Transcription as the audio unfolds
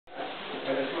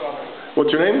What's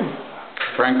your name?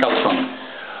 Frank Calzon.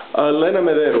 Elena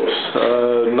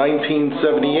Mederos,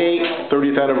 1978,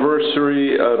 30th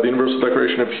anniversary of the Universal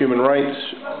Declaration of Human Rights.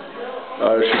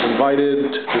 She's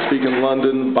invited to speak in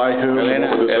London. By whom?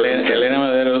 Elena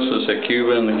Mederos is a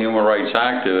Cuban human rights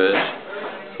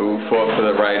activist who fought for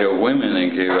the right of women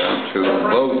in Cuba to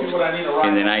vote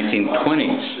in the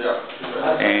 1920s.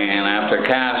 And after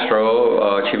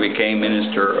Castro, she became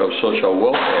Minister of Social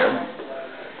Welfare.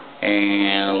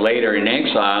 And later in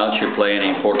exile, she played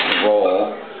an important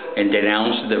role in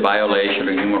denouncing the violation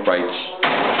of human rights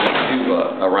in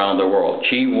Cuba around the world.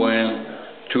 She went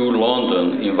to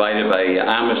London, invited by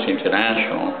Amnesty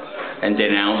International, and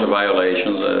denounced the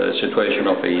violations, the situation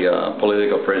of the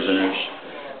political prisoners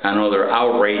and other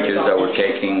outrages that were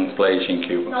taking place in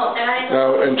Cuba.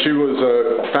 And she was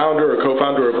a founder or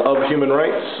co-founder of Human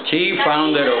Rights? She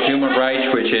founded of Human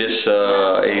Rights, which is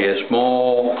a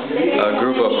small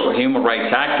group of human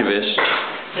rights activists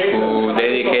who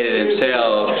dedicated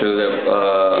themselves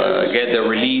to get the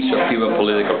release of Cuban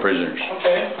political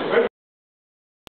prisoners.